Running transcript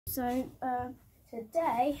So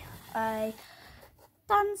today I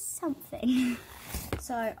done something.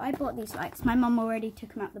 So I bought these lights. My mum already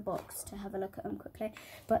took them out the box to have a look at them quickly,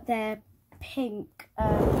 but they're pink.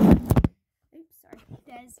 Oops, sorry.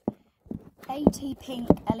 There's 80 pink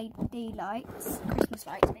LED lights, Christmas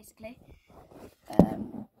lights basically,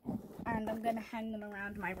 and I'm going to hang them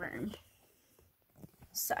around my room.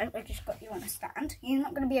 So I just got you on a stand. You're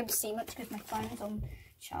not going to be able to see much because my phone's on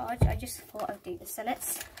charge. I just thought I'd do this. So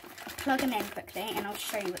let's plug them in quickly and I'll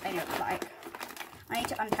show you what they look like. I need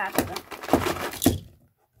to untattle them.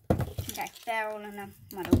 Okay, they're all in a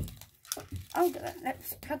muddle. Oh good.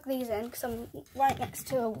 Let's plug these in because I'm right next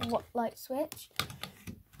to a light switch.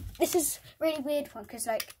 This is a really weird one because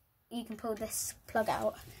like you can pull this plug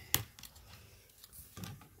out.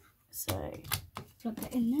 So plug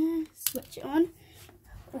it in there, switch it on.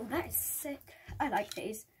 Oh, that is sick. I like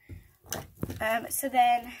these. So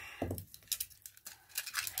then,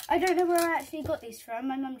 I don't know where I actually got these from.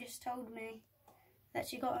 My mum just told me that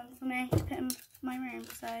she got them for me to put in my room.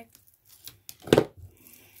 So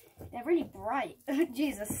they're really bright.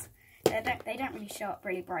 Jesus, they don't really show up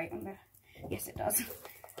really bright on the. Yes, it does.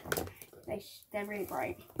 They're really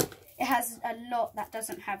bright. It has a lot that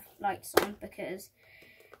doesn't have lights on because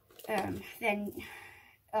then.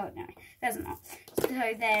 Oh no, there's not.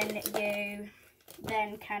 So then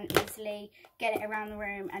you can easily get it around the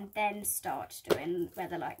room and then start doing where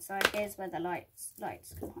the lights are. Here's where the lights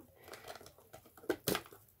come on.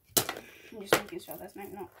 I'm just making sure there's no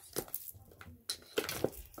knots.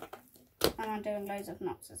 And I'm doing loads of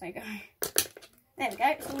knots as I go. There we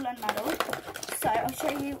go, it's all unmuddled. So I'll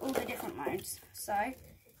show you all the different modes. So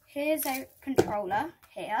here's a controller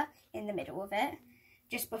here in the middle of it,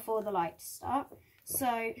 just before the lights start.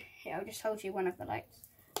 So here, I'll just hold you one of the lights.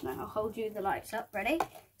 No, I'll hold you the lights up, ready?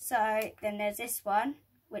 So then there's this one,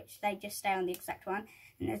 which they just stay on the exact one.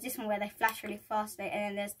 And there's this one where they flash really fast, and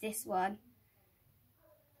then there's this one.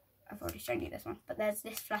 I've already shown you this one, but there's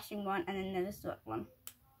this flashing one, and then there's that one.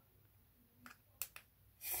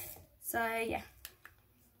 So yeah.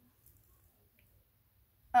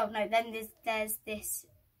 Oh no, then there's this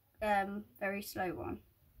very slow one.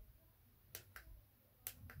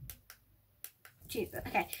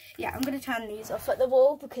 Okay, yeah, I'm going to turn these off at the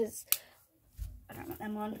wall because I don't want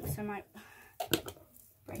them on, so I might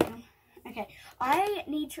break them. Okay, I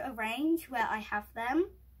need to arrange where I have them.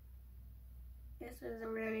 This is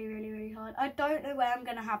really hard. I don't know where I'm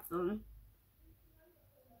going to have them.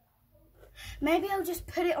 Maybe I'll just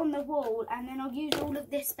put it on the wall and then I'll use all of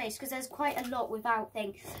this space because there's quite a lot without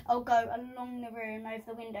thing. I'll go along the room over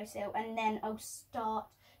the windowsill and then I'll start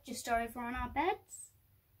just over on our beds.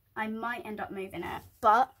 I might end up moving it,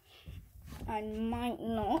 but I might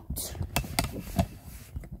not.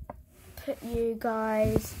 Put you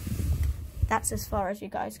guys, that's as far as you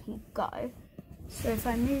guys can go. So if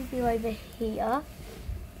I move you over here,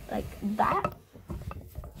 like that,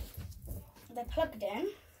 they're plugged in.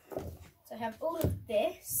 So I have all of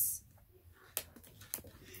this,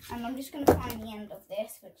 and I'm just going to find the end of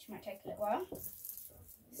this, which might take a little while.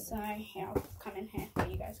 So here, I'll come in here so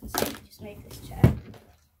you guys can see. Just move this chair.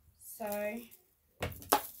 So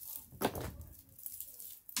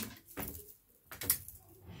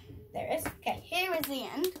there it is. Okay, here is the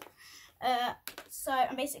end. So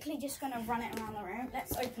I'm basically just going to run it around the room.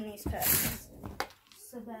 Let's open these curtains.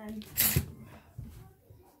 So then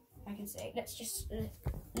I can see. Let's just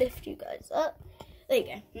lift you guys up. There you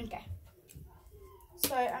go. Okay.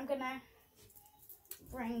 So I'm going to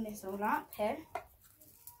bring this all up here.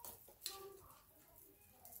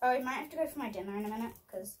 Oh, I might have to go for my dinner in a minute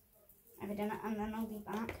because I have a dinner and then I'll be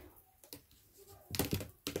back.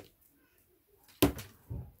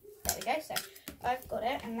 There we go. So I've got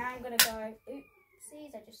it and now I'm going to go,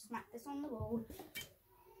 oopsies, I just smacked this on the wall.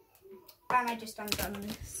 And I just undone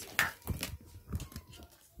this.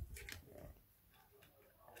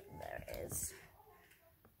 There it is.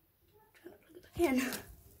 I'm trying to plug it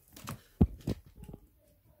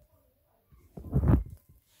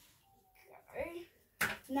back in.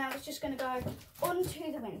 Now it's just going to go onto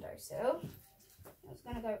the windowsill. It's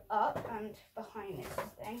going to go up and behind this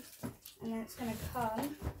thing. And then it's going to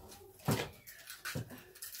come.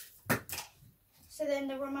 So then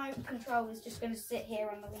the remote control is just going to sit here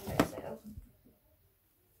on the windowsill.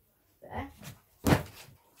 There.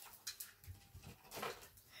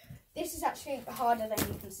 This is actually harder than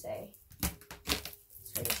you can see.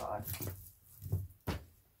 It's really hard.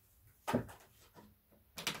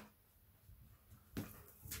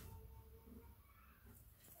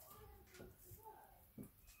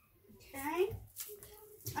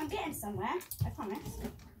 I'm getting somewhere, I promise.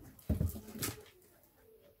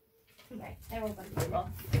 Okay, they're all going to fall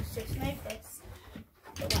off. Let's just move this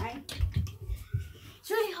away. It's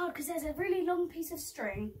really hard because there's a really long piece of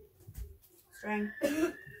string.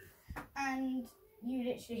 And you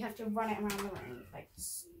literally have to run it around the room like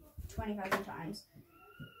 20,000 times.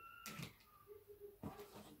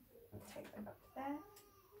 Take it up there.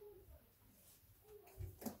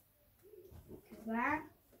 Like that.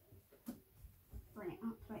 Bring it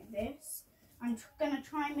up like this. I'm going to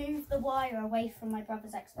try and move the wire away from my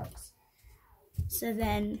brother's Xbox, so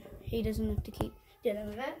then he doesn't have to keep dealing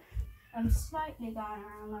with it. I'm slightly going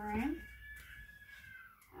around the room.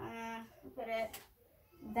 Put it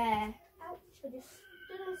there. Ouch, I just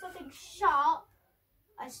stood on something sharp.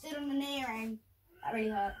 I stood on an earring. That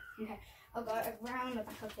really hurt. Okay, I'll go around the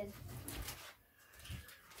back of his,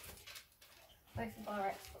 both of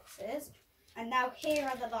our Xboxes. And now here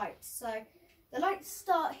are the lights. So the lights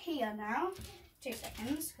start here now. 2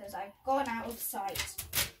 seconds, because I've gone out of sight.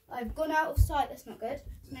 I've gone out of sight, that's not good.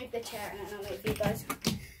 Let's move the chair and then I'll move you guys.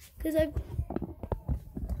 Because I've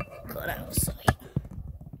gone out of sight.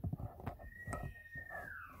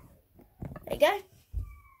 There you go.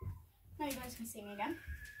 Now you guys can see me again.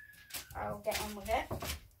 I'll get on with it.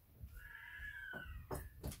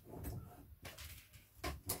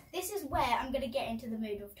 This is where I'm going to get into the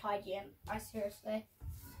mood of tidying. I seriously.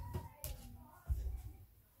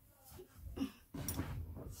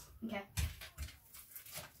 Okay.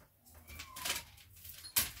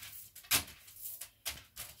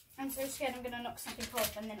 I'm so scared I'm going to knock something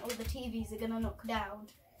off and then all the TVs are going to knock down.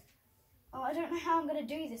 Oh, I don't know how I'm going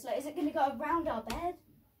to do this. Like, is it going to go around our bed?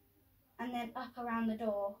 And then up around the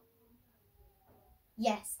door?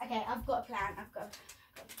 Yes. Okay, I've got a plan.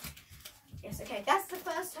 Yes, okay. That's the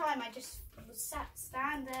first time I just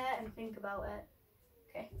stand there and think about it.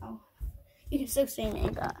 Okay. Oh, you can still see me,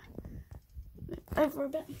 but over a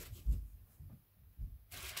bit.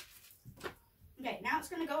 Okay, now it's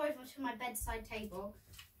going to go over to my bedside table,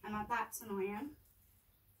 and that's annoying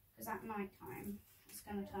because at night time it's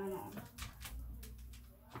going to turn on.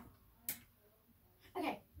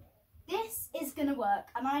 Okay, this is going to work,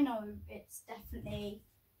 and I know it's definitely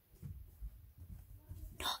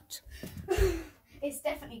not. It's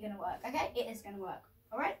definitely going to work. Okay, it is going to work.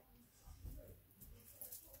 All right.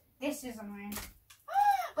 This is annoying.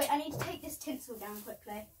 Wait, I need to take this tinsel down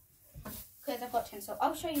quickly because I've got tinsel.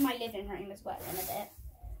 I'll show you my living room as well in a bit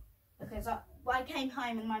because I came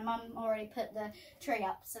home and my mum already put the tree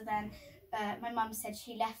up. So then my mum said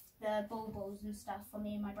she left the baubles and stuff for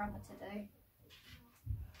me and my brother to do.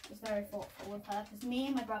 It was very thoughtful with her because me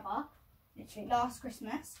and my brother, literally last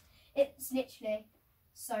Christmas, it's literally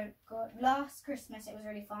so good. Last Christmas it was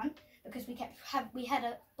really fun because we had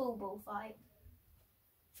a bauble fight.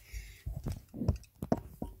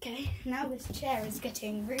 Okay, now this chair is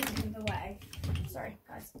getting really in the way. Sorry,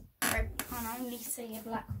 guys. I can only see a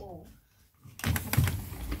black wall.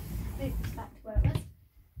 Move this back to where it was.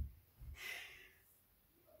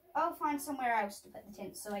 I'll find somewhere else to put the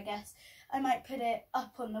tinsel, I guess. I might put it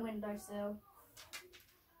up on the windowsill.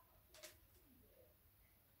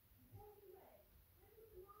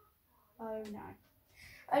 Oh no.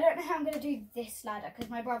 I don't know how I'm going to do this ladder because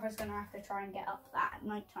my brother's going to have to try and get up that at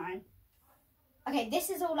night time. Okay, this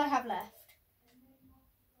is all I have left.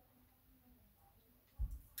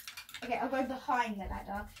 Okay, I'll go behind the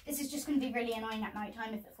ladder. This is just going to be really annoying at night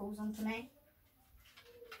time if it falls onto me.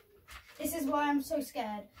 This is why I'm so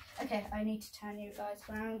scared. Okay, I need to turn you guys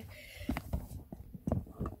around.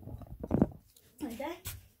 Okay.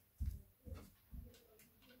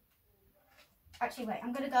 Actually, wait,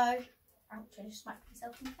 I'm going to go... Ouch, I just smacked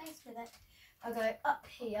myself in the face with it. I'll go up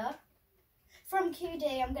here. From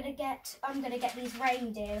QD, I'm gonna get these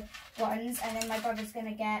reindeer ones, and then my brother's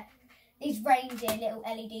gonna get these reindeer little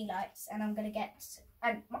LED lights, and I'm gonna get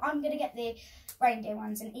the reindeer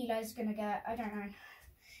ones, and Eli's gonna get, I don't know,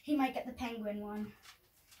 he might get the penguin one.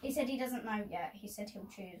 He said he doesn't know yet. He said he'll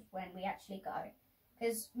choose when we actually go,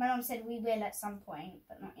 because my mum said we will at some point,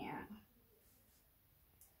 but not yet.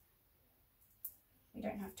 We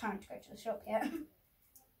don't have time to go to the shop yet.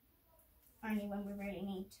 Only when we really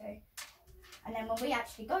need to. And then when we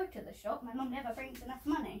actually go to the shop, my mum never brings enough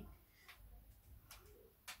money.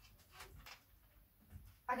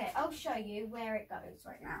 Okay, I'll show you where it goes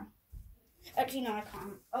right now. Actually, no, I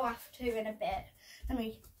can't. I'll have to in a bit. Let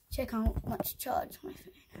me check how much charge my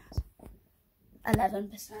phone has.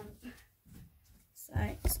 11%. So,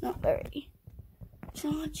 it's not very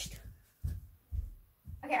charged.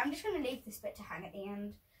 Okay, I'm just going to leave this bit to hang at the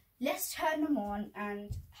end. Let's turn them on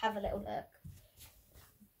and have a little look.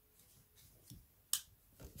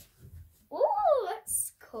 Ooh,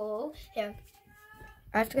 that's cool. Here,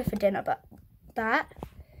 I have to go for dinner, but that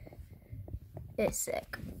It's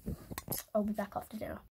sick. I'll be back after dinner.